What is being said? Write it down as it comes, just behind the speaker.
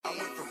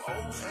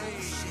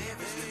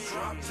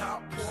drop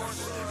top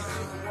Porsche. You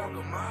can walk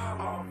a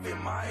mile off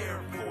in my Air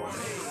Force.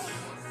 Hey.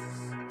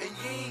 And you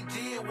ain't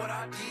did what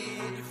I did.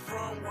 When you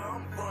from where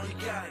I'm from, you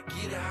gotta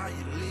get it how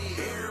you live.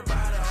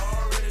 Everybody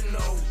already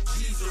know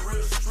he's a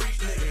real street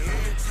nigga.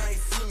 Every time you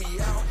see me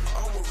out,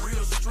 I'm a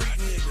real street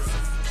nigga.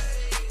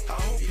 I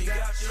hope you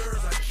got yours,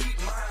 I keep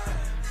mine.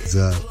 What's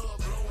up?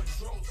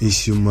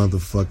 It's your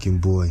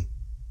motherfucking boy.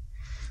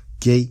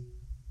 Gate,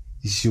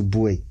 it's your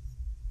boy.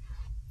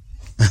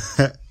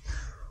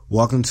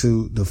 Welcome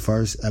to the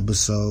first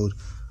episode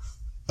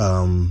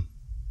of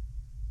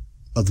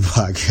the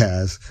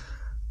podcast.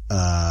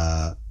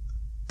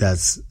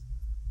 That's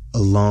a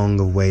long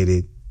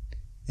awaited,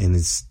 and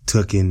it's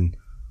taken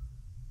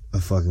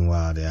a fucking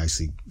while to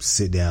actually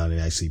sit down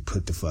and actually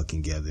put the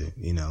fucking together,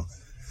 you know.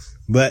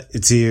 But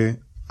it's here.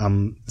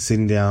 I'm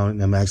sitting down,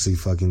 and I'm actually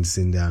fucking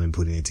sitting down and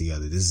putting it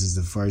together. This is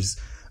the first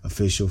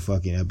official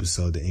fucking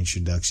episode, the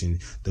introduction,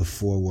 the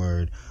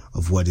foreword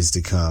of what is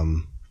to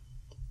come,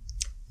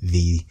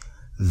 the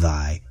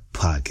Thy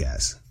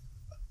Podcast.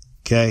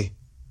 Okay?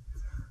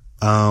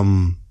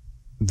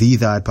 The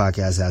Thy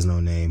Podcast has no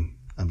name.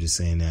 I'm just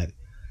saying that.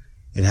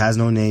 It has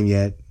no name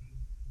yet.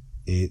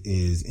 It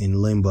is in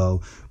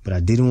limbo, but I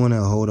didn't want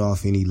to hold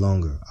off any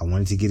longer. I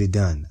wanted to get it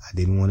done. I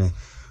didn't want to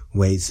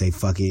wait, say,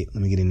 fuck it,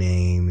 let me get a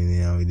name,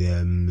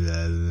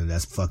 and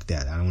that's fuck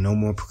that. I don't know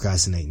more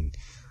procrastinating.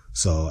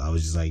 So I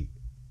was just like,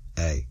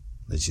 hey,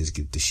 let's just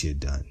get the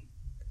shit done.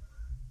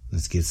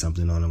 Let's get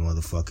something on a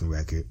motherfucking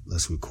record.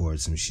 Let's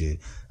record some shit.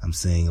 I'm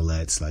saying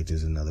let's like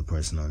there's another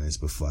person on this,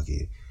 but fuck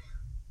it.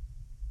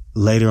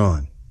 Later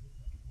on,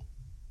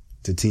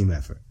 it's a team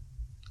effort.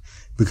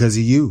 Because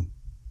of you.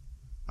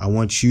 I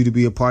want you to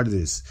be a part of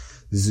this.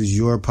 This is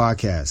your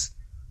podcast.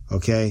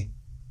 Okay?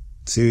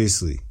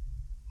 Seriously.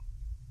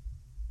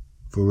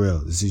 For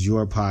real. This is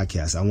your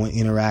podcast. I want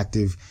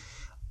interactiveness,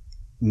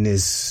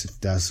 if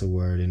that's a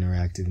word,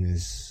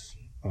 interactiveness,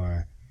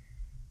 or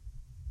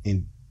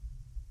you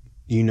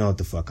know what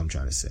the fuck I'm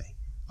trying to say.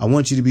 I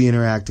want you to be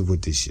interactive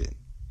with this shit.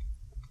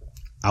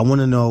 I want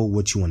to know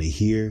what you want to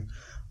hear.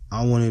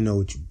 I want to know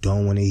what you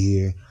don't want to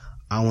hear.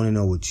 I want to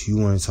know what you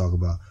want to talk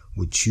about,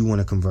 what you want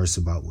to converse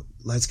about.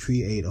 Let's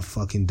create a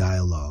fucking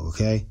dialogue,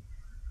 okay?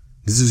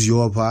 This is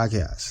your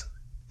podcast,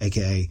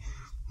 aka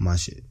my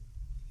shit,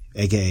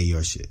 aka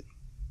your shit,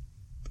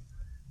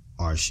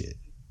 our shit.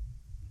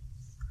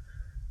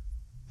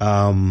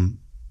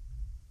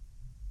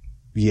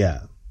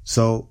 Yeah.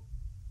 So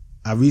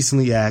I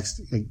recently asked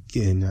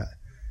again,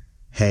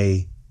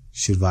 hey,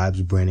 should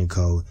Vibes Brand &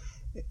 Co.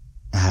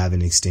 have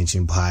an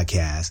extension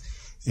podcast?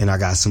 And I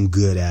got some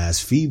good ass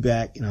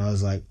feedback, and I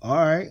was like, all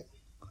right,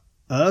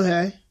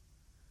 okay,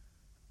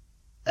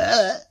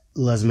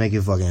 let's make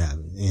it fucking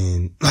happen.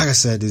 And like I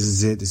said, this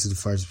is it. This is the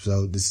first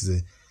episode. This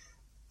is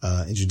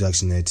the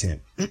introduction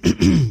attempt.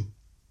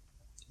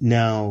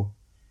 Now,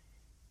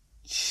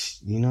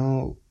 you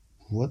know,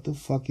 what the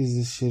fuck is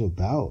this shit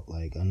about?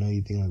 Like, I know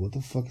you think, like, what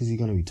the fuck is he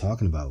gonna be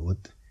talking about?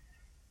 What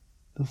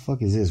the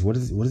fuck is this? What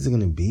is it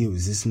gonna be?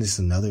 Is this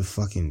another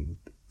fucking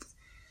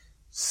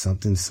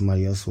something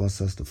somebody else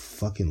wants us to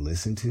fucking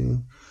listen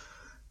to?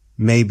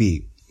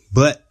 Maybe.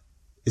 But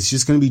it's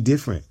just gonna be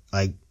different.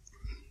 Like,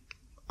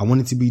 I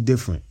want it to be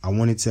different. I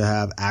want it to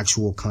have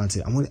actual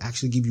content. I want to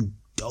actually give you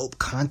dope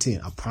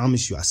content. I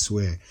promise you, I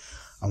swear.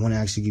 I want to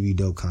actually give you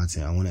dope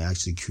content. I want to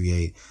actually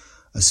create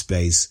a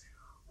space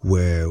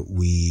where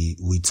we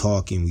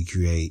talk and we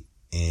create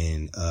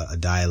in a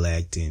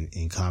dialect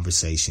and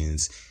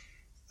conversations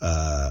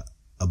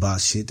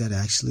about shit that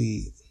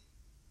actually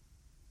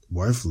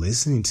worth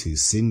listening to.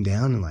 Sitting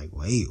down and like,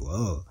 wait,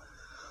 whoa,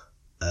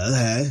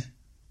 okay,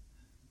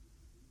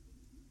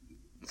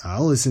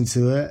 I'll listen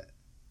to it.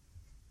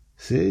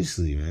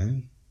 Seriously,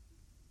 man.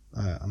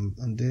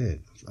 I'm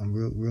dead. I'm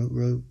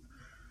real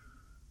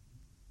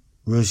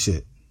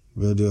shit.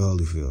 Real deal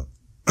Holyfield.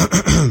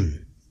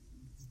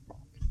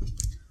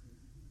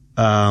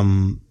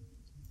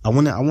 I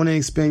want to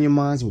expand your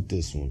minds with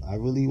this one. I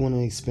really want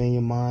to expand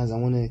your minds. I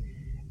want to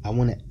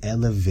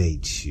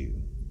elevate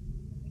you.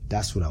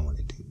 That's what I want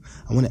to do.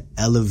 I want to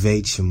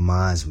elevate your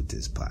minds with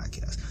this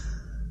podcast.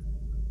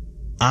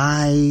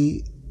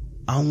 I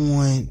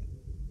want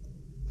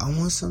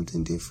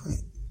something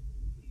different.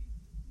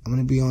 I'm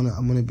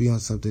gonna be on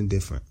something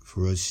different,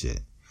 for real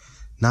shit.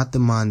 Not the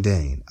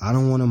mundane. I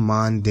don't want a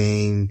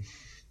mundane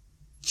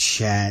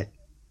chat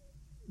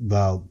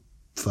about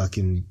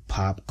fucking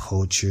pop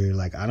culture.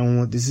 Like,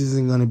 this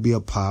isn't gonna be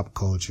a pop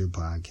culture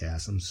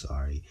podcast. I'm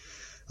sorry.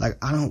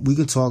 Like, we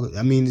can talk,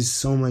 I mean,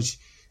 it's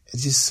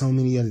just so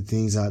many other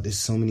things out, there's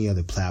so many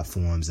other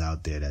platforms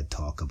out there that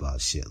talk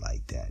about shit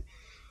like that.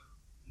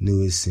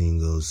 Newest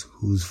singles,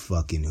 who's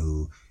fucking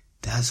who.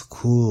 That's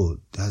cool.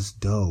 That's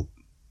dope.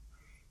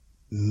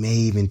 May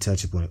even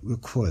touch upon it.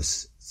 Of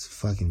course, it's a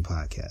fucking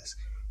podcast.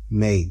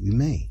 We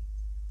may.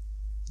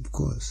 Of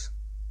course.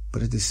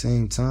 But at the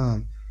same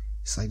time,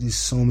 it's like there's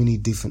so many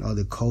different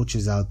other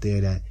cultures out there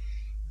that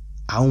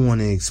I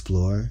want to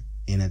explore.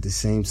 And at the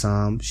same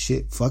time,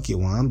 shit, fuck it.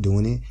 While I'm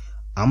doing it,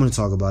 I'm going to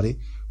talk about it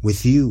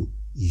with you.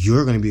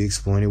 you're going to be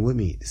exploring it with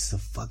me. This is a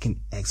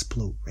fucking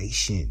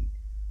exploration.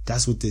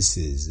 That's what this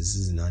is. This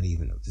is not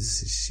even,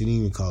 shouldn't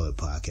even call it a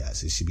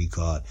podcast. It should be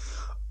called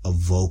a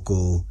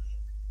vocal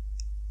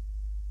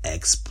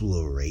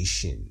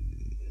exploration.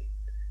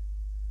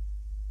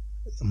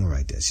 I'm gonna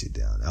write that shit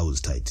down. That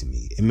was tight to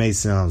me. It may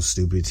sound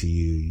stupid to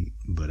you,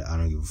 but I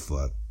don't give a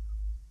fuck.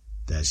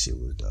 That shit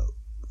was dope.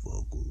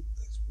 Vocal.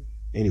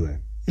 Anyway.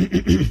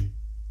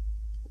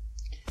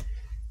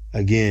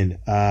 Again,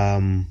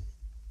 I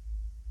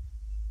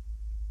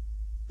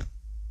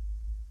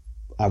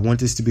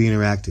want this to be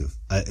interactive.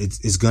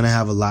 It's gonna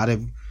have a lot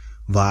of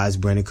Vibes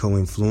Brandon Co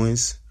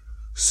influence.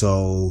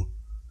 So,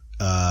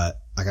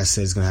 like I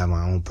said, it's gonna have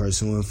my own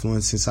personal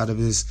influence inside of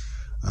this.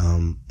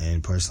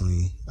 And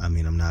personally, I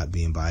mean, I'm not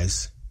being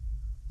biased,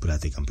 but I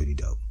think I'm pretty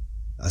dope.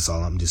 That's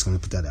all. I'm just gonna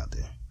put that out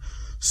there.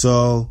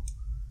 So,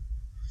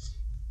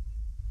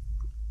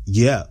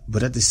 yeah,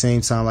 but at the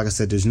same time, like I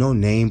said, there's no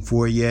name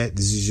for it yet.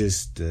 This is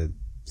just the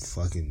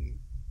fucking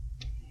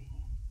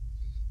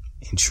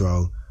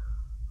intro.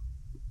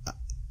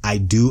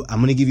 I'm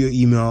gonna give you an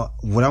email.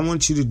 What I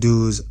want you to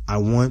do is I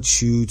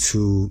want you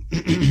to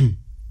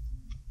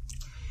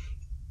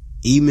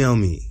email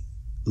me.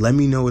 Let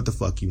me know what the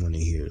fuck you want to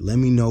hear. Let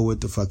me know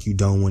what the fuck you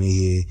don't want to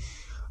hear.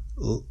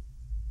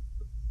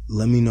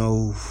 Let me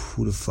know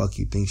who the fuck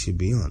you think should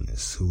be on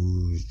this.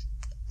 Who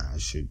I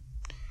should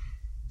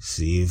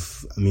see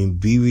if,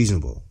 be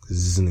reasonable. Cause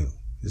this is new.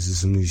 This is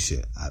some new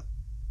shit.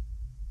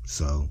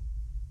 So,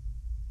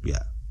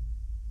 yeah.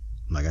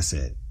 Like I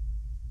said,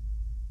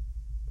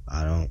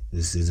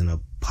 this isn't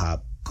a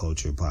pop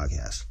culture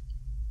podcast.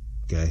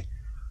 Okay?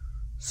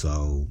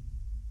 So,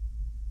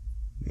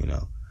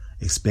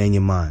 expand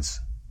your minds.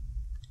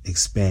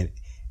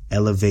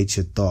 Elevate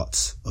your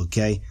thoughts.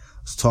 Okay?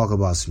 Let's talk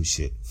about some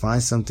shit.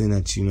 Find something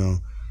that,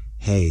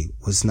 hey,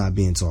 what's not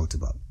being talked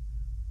about?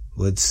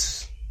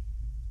 What's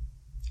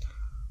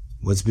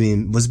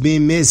being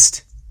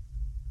missed?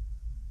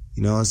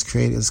 Let's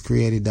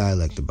create a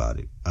dialect about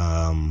it.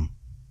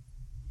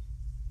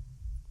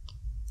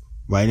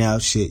 Right now,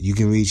 shit, you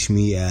can reach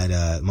me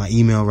at, my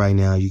email right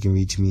now. You can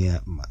reach me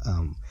at,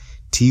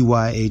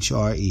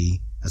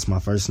 TYHRE. That's my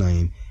first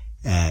name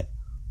at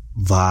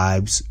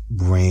Vibes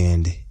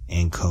Brand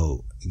and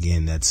Co.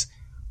 Again, that's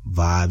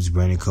Vibes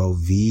Brand and Co.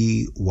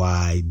 VYBEZ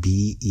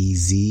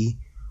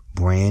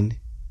Brand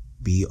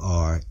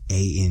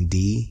BRAND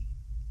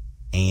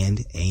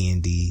and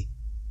AND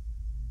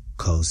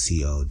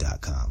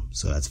co.com.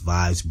 So that's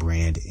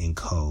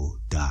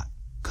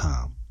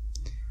vibesbrandandco.com.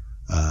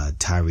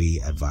 Tyree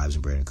at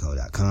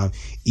vibesbrandandco.com.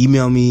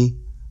 Email me.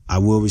 I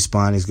will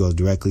respond. It goes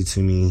directly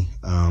to me.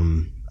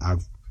 I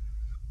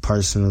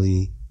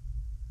personally,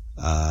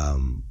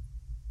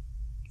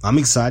 I'm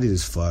excited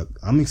as fuck.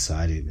 I'm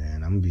excited,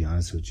 man. I'm gonna be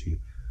honest with you.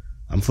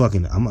 I'm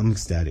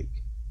ecstatic.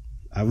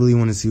 I really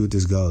want to see what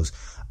this goes.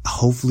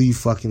 Hopefully you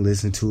fucking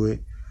listen to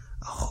it.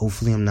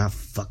 Hopefully I'm not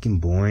fucking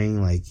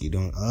boring. Like you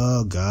don't,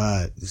 oh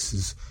God,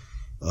 he's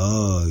boring.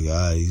 Oh,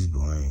 I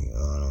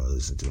don't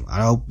listen to him. I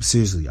don't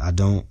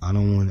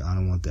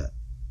want that.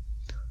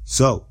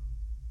 So,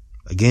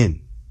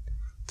 again,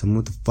 tell me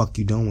what the fuck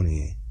you don't want to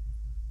hear.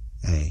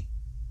 Hey,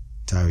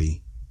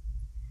 Tyree.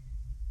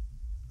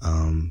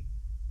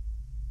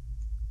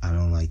 I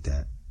don't like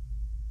that.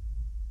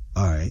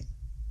 Alright.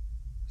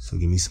 So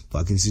give me some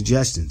fucking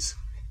suggestions.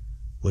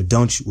 What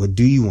do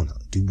you want to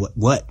do?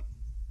 What?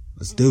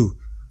 Let's do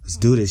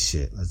this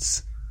shit.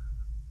 Let's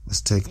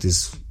take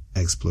this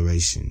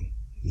exploration.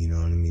 You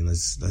know what I mean?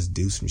 Let's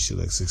do some shit.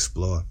 Let's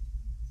explore.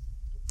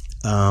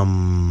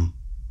 Damn,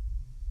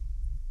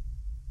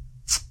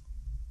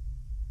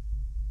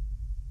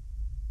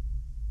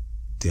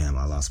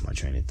 I lost my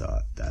train of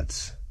thought.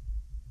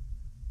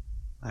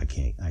 I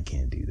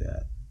can't do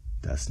that.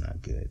 That's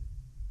not good.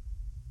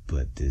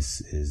 But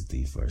this is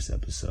the first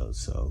episode,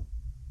 so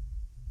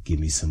give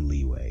me some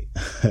leeway.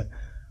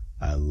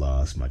 I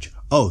lost my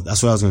oh,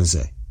 that's what I was going to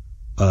say.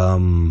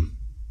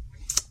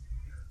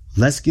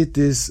 Let's get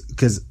this,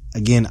 because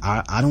again,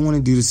 I don't want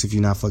to do this if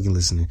you're not fucking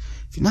listening.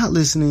 If you're not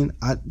listening,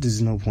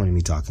 there's no point in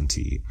me talking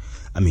to you.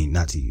 I mean,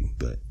 not to you,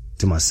 but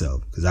to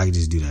myself, because I can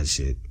just do that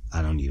shit.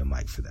 I don't need a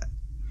mic for that.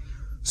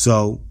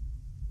 So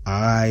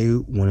I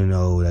want to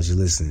know that you're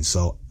listening.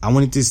 So I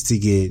wanted this to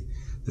get,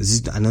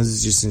 I know this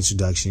is just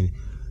introduction.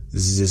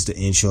 This is just the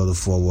intro, the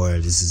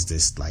foreword. This is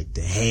just like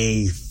the,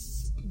 hey,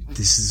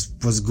 this is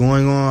what's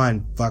going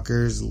on,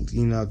 fuckers,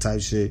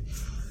 type shit.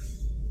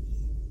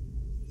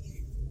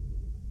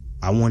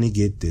 I want to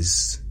get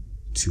this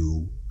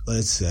to,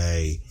 let's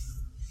say,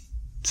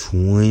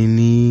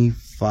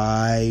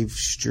 25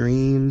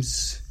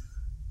 streams.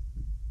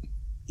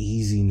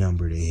 Easy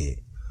number to hit.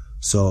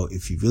 So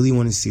if you really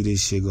want to see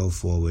this shit go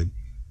forward,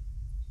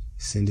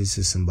 send it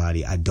to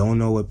somebody. I don't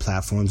know what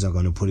platforms I'm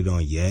going to put it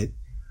on yet,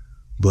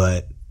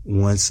 but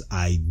once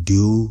I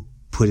do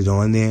put it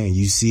on there and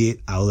you see it,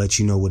 I'll let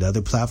you know what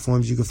other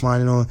platforms you can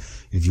find it on.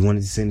 If you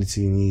wanted to send it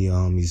to any of your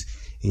homies,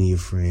 any of your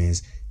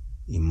friends,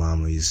 your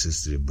mama, your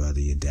sister, your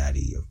brother, your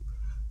daddy, your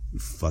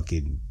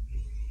fucking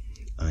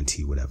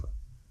auntie, whatever.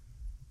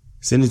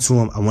 Send it to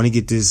him. I want to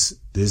get this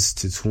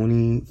to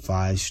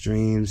 25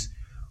 streams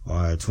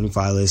or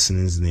 25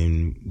 listeners, and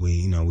then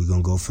we're going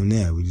to go from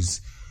there. We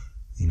just,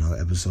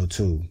 episode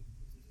 2,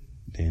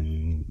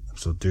 then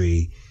episode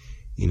 3,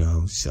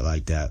 shit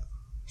like that,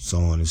 so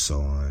on and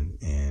so on.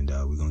 And,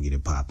 we're going to get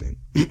it popping.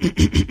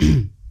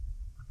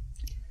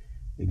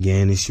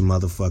 Again, it's your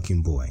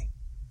motherfucking boy.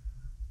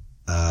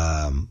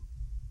 Yeah,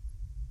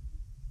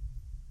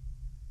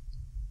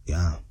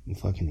 I'm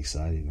fucking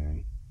excited,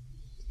 man.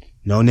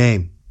 No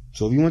name.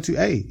 So if you want to,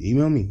 hey,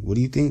 email me. What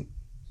do you think?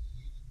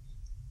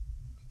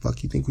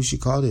 Fuck you think we should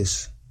call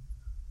this?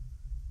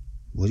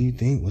 What do you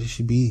think? What it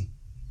should be?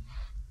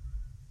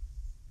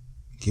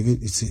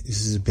 This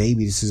is a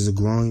baby. This is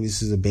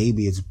a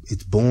baby.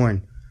 It's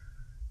born.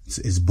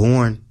 It's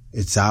born.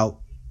 It's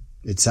out.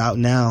 It's out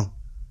now.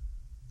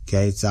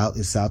 Okay, it's out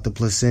the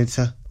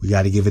placenta. We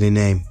gotta give it a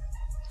name.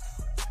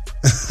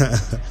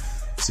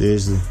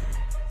 Seriously.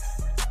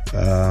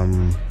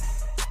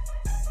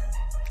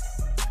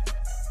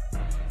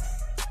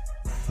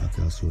 What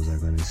else was I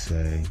gonna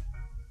say?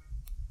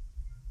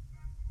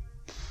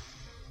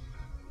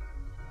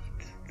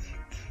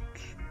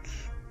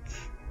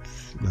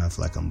 Now I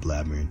feel like I'm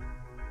blabbering.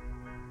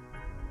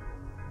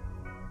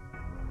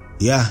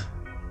 Yeah,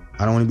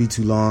 I don't want to be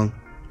too long.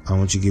 I don't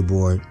want you to get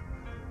bored.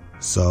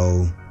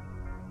 So,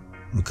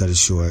 we'll cut it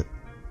short.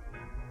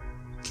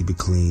 Keep it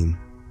clean.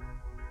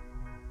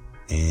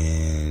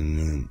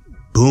 And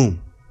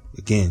boom.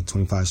 Again,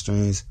 25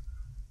 streams.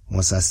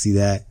 Once I see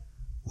that,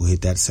 we'll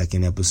hit that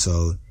second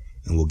episode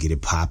and we'll get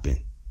it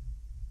popping.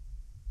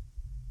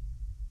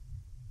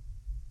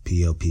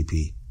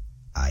 PLPPIN.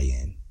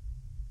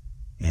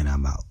 And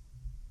I'm out.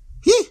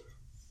 Yee!